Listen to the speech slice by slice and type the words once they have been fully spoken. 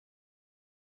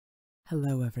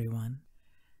Hello, everyone.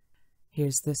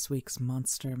 Here's this week's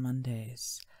Monster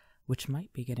Mondays, which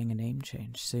might be getting a name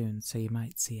change soon, so you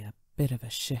might see a bit of a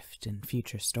shift in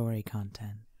future story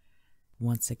content.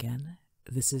 Once again,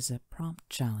 this is a prompt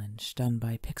challenge done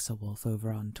by Pixelwolf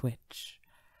over on Twitch.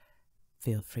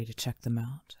 Feel free to check them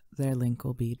out. Their link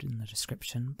will be in the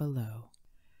description below.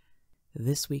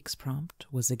 This week's prompt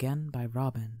was again by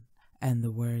Robin, and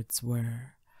the words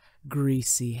were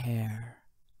greasy hair,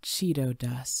 Cheeto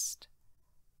dust,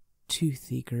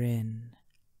 toothy grin,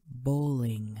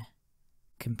 bowling,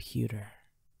 computer.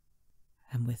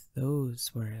 And with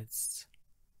those words,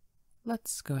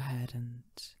 let's go ahead and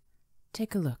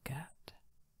take a look at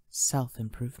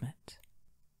self-improvement.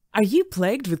 Are you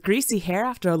plagued with greasy hair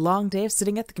after a long day of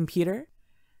sitting at the computer?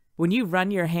 When you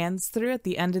run your hands through at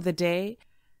the end of the day,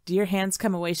 do your hands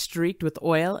come away streaked with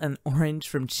oil and orange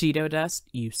from Cheeto dust?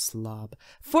 You slob.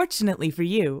 Fortunately for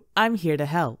you, I'm here to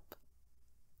help.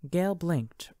 Gail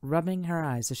blinked, rubbing her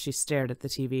eyes as she stared at the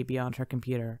TV beyond her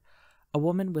computer. A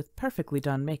woman with perfectly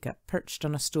done makeup perched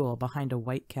on a stool behind a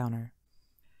white counter.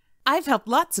 I've helped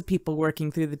lots of people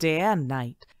working through the day and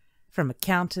night, from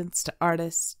accountants to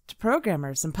artists to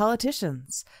programmers and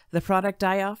politicians. The product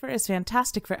I offer is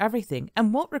fantastic for everything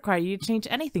and won't require you to change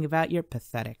anything about your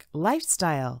pathetic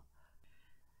lifestyle.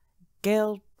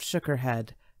 Gail shook her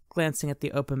head, glancing at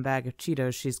the open bag of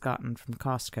Cheetos she's gotten from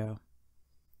Costco.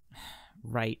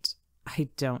 Right. I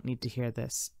don't need to hear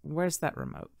this. Where's that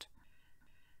remote?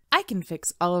 I can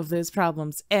fix all of those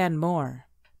problems and more.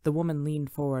 The woman leaned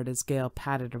forward as Gail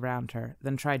patted around her,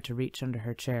 then tried to reach under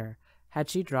her chair. Had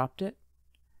she dropped it?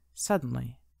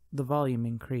 Suddenly, the volume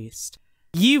increased.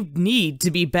 You need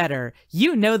to be better.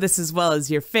 You know this as well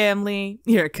as your family,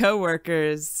 your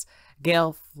coworkers.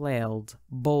 Gail flailed,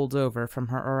 bowled over from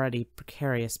her already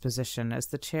precarious position as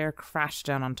the chair crashed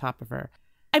down on top of her.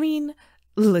 I mean,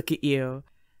 look at you.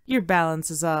 Your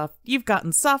balance is off. You've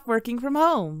gotten soft working from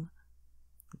home.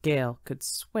 Gail could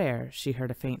swear she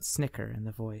heard a faint snicker in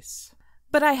the voice.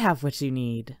 But I have what you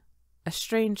need. A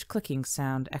strange clicking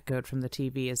sound echoed from the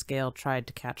TV as Gail tried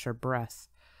to catch her breath.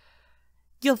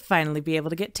 You'll finally be able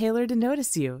to get Taylor to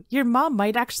notice you. Your mom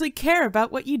might actually care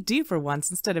about what you do for once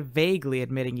instead of vaguely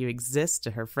admitting you exist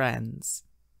to her friends.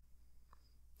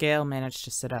 Gail managed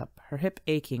to sit up, her hip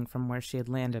aching from where she had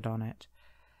landed on it.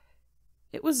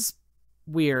 It was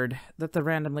weird that the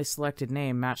randomly selected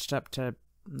name matched up to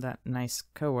that nice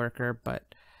coworker,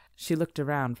 but she looked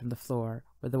around from the floor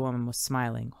where the woman was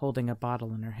smiling, holding a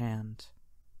bottle in her hand.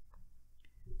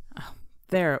 Oh,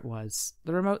 there it was.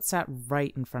 The remote sat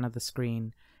right in front of the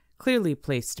screen, clearly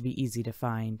placed to be easy to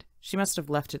find. She must have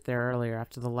left it there earlier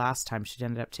after the last time she'd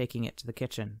ended up taking it to the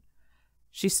kitchen.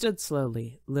 She stood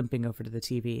slowly, limping over to the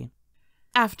TV.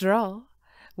 After all,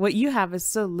 what you have is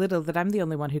so little that I'm the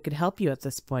only one who could help you at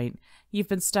this point. You've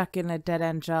been stuck in a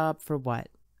dead-end job for what,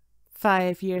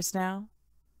 5 years now?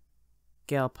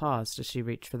 Gail paused as she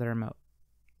reached for the remote.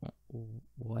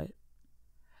 What?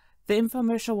 The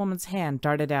infomercial woman's hand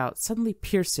darted out, suddenly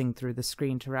piercing through the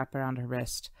screen to wrap around her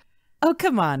wrist. Oh,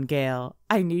 come on, Gail.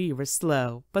 I knew you were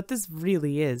slow, but this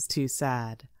really is too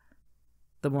sad.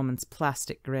 The woman's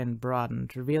plastic grin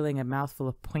broadened, revealing a mouthful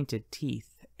of pointed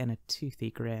teeth and a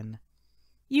toothy grin.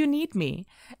 You need me,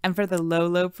 and for the low,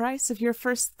 low price of your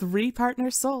first 3 partner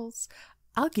souls,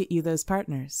 I'll get you those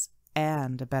partners,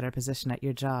 and a better position at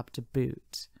your job to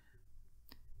boot.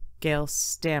 Gail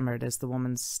stammered as the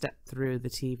woman stepped through the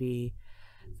TV,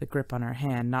 the grip on her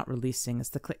hand not releasing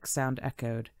as the click sound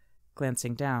echoed.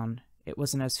 Glancing down, it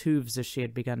wasn't as hooves as she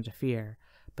had begun to fear,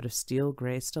 but of steel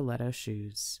gray stiletto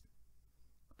shoes.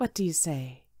 What do you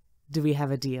say? Do we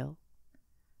have a deal?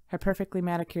 Her perfectly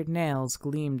manicured nails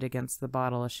gleamed against the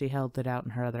bottle as she held it out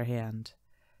in her other hand.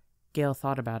 Gail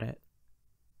thought about it.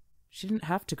 She didn't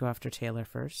have to go after Taylor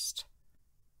first.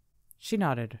 She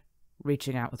nodded,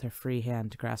 reaching out with her free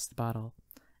hand to grasp the bottle.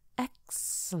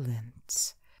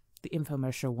 Excellent, the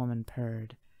infomercial woman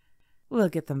purred. We'll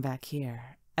get them back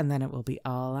here, and then it will be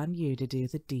all on you to do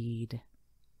the deed.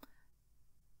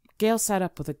 Gail sat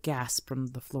up with a gasp from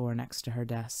the floor next to her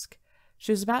desk.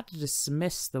 She was about to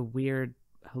dismiss the weird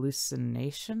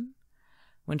hallucination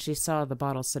when she saw the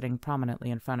bottle sitting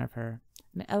prominently in front of her,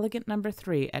 an elegant number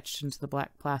 3 etched into the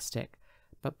black plastic,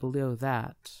 but below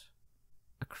that,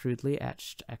 a crudely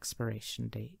etched expiration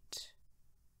date.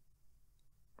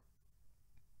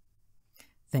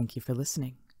 Thank you for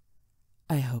listening.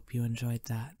 I hope you enjoyed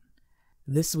that.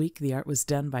 This week, the art was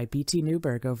done by BT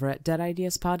Newberg over at Dead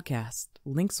Ideas Podcast.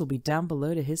 Links will be down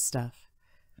below to his stuff.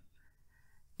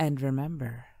 And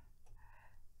remember,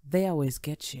 they always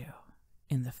get you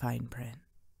in the fine print.